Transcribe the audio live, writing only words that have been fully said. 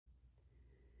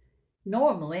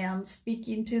Normally, I'm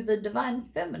speaking to the divine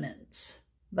feminines,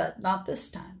 but not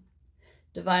this time.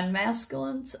 Divine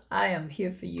masculines, I am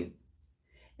here for you.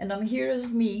 And I'm here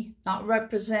as me, not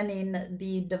representing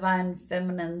the divine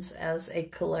feminines as a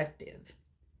collective.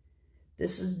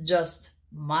 This is just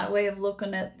my way of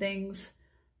looking at things,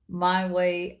 my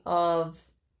way of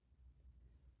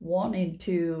wanting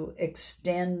to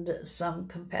extend some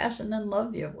compassion and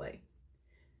love your way.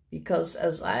 Because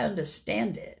as I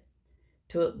understand it,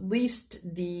 to at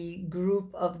least the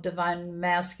group of divine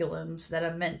masculines that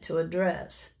I'm meant to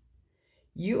address,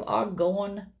 you are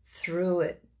going through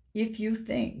it. If you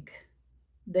think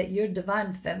that your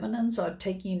divine feminines are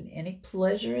taking any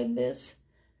pleasure in this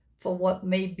for what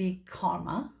may be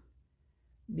karma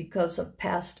because of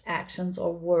past actions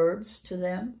or words to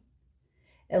them,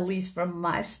 at least from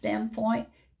my standpoint,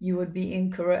 you would be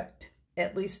incorrect.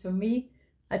 At least for me,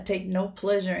 I take no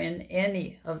pleasure in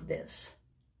any of this.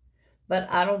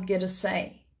 But I don't get a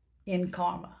say in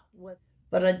karma.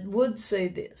 But I would say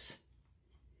this.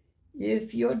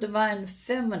 If your divine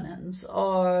feminines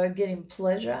are getting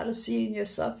pleasure out of seeing your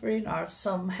suffering, or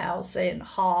somehow saying,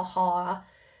 ha ha,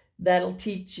 that'll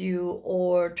teach you,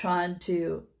 or trying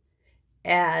to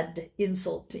add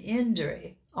insult to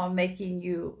injury, or making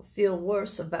you feel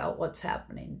worse about what's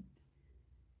happening,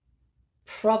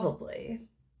 probably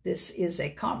this is a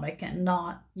karmic and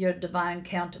not your divine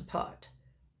counterpart.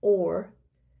 Or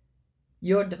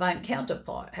your divine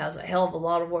counterpart has a hell of a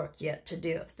lot of work yet to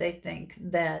do if they think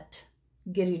that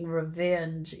getting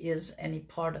revenge is any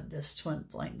part of this twin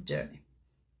flame journey.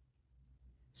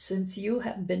 Since you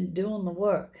have been doing the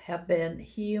work, have been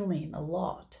healing a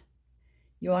lot,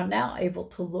 you are now able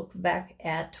to look back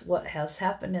at what has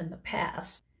happened in the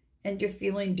past and you're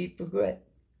feeling deep regret.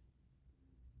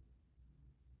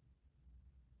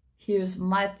 Here's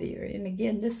my theory, and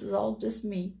again, this is all just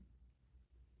me,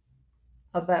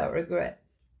 about regret.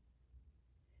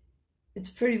 It's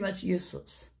pretty much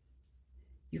useless.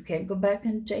 You can't go back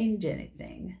and change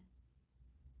anything.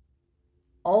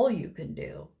 All you can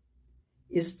do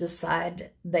is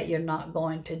decide that you're not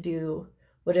going to do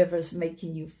whatever's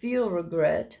making you feel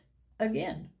regret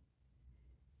again.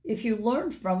 If you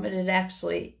learn from it, it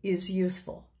actually is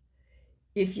useful.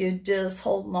 If you're just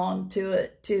holding on to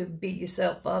it to beat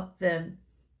yourself up, then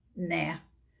nah,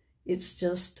 it's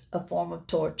just a form of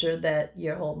torture that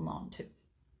you're holding on to.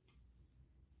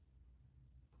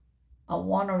 I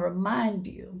want to remind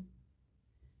you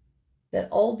that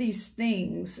all these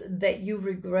things that you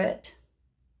regret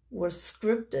were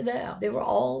scripted out. They were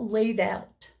all laid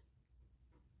out.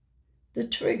 The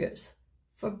triggers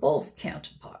for both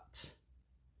counterparts.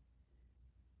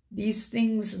 These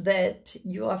things that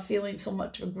you are feeling so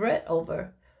much regret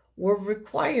over were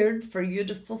required for you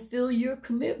to fulfill your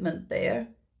commitment there,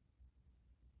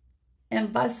 and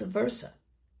vice versa.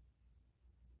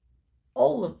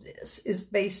 All of this is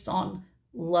based on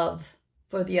love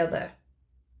for the other,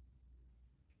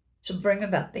 to bring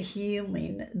about the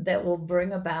healing that will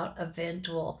bring about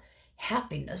eventual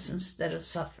happiness instead of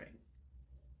suffering.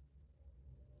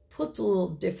 Puts a little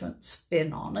different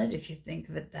spin on it if you think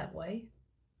of it that way.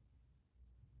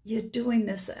 You're doing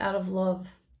this out of love,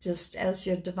 just as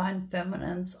your divine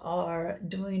feminines are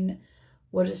doing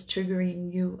what is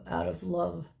triggering you out of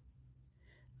love.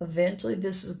 Eventually,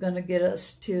 this is going to get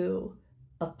us to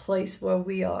a place where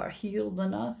we are healed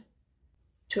enough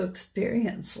to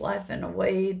experience life in a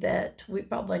way that we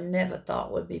probably never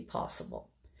thought would be possible.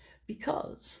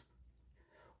 Because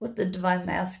what the divine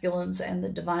masculines and the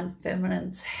divine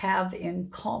feminines have in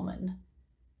common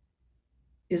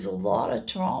is a lot of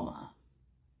trauma,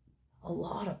 a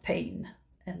lot of pain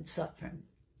and suffering,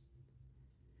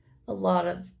 a lot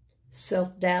of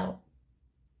self-doubt,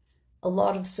 a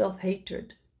lot of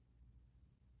self-hatred.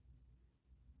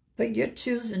 But you're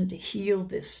choosing to heal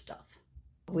this stuff.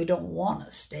 We don't want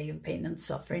to stay in pain and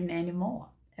suffering anymore,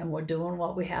 and we're doing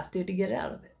what we have to get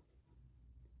out of it.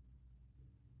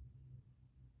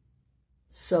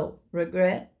 So,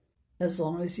 regret, as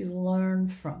long as you learn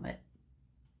from it,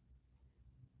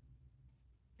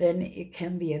 then it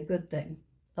can be a good thing.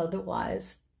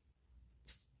 Otherwise,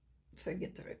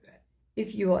 forget the regret.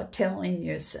 If you are telling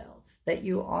yourself that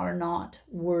you are not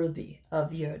worthy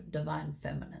of your divine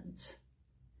feminines,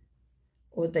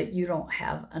 or that you don't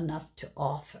have enough to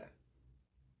offer,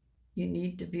 you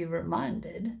need to be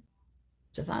reminded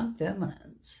divine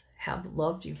feminines have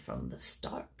loved you from the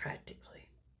start, practically.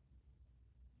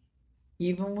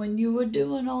 Even when you were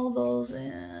doing all those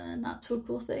not so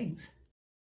cool things.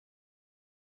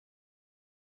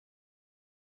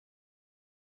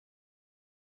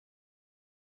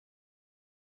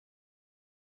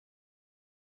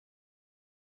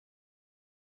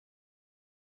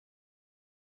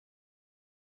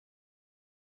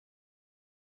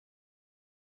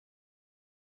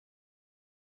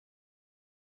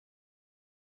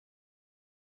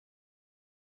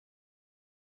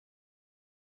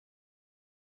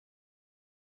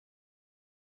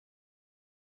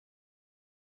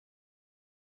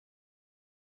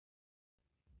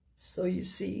 So you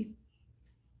see,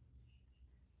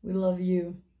 we love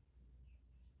you.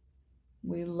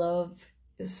 We love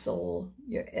your soul,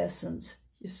 your essence,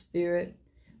 your spirit.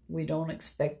 We don't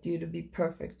expect you to be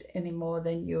perfect any more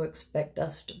than you expect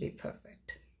us to be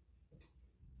perfect.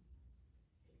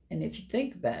 And if you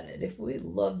think about it, if we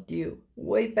loved you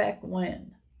way back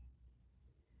when,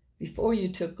 before you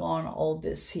took on all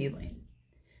this healing,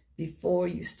 before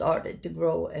you started to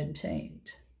grow and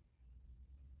change,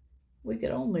 we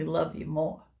could only love you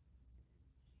more.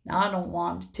 Now, I don't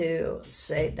want to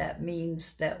say that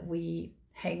means that we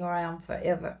hang around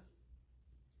forever.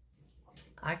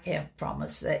 I can't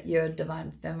promise that your divine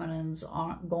feminines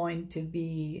aren't going to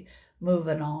be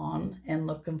moving on and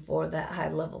looking for that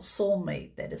high-level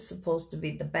soulmate that is supposed to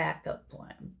be the backup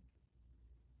plan.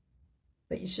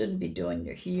 But you shouldn't be doing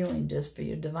your healing just for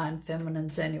your divine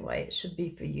feminines anyway. It should be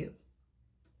for you.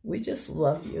 We just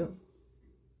love you.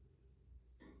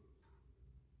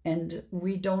 And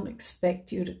we don't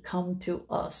expect you to come to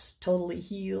us totally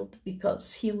healed,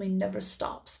 because healing never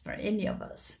stops for any of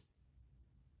us.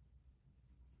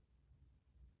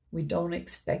 We don't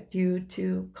expect you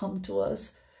to come to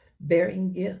us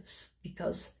bearing gifts,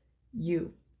 because your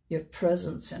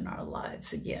presence in our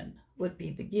lives again would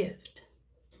be the gift.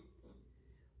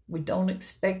 We don't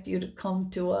expect you to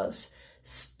come to us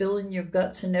spilling your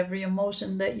guts in every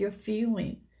emotion that you're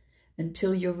feeling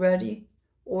until you're ready,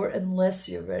 or unless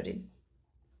you're ready.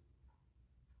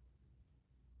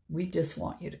 We just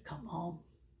want you to come home.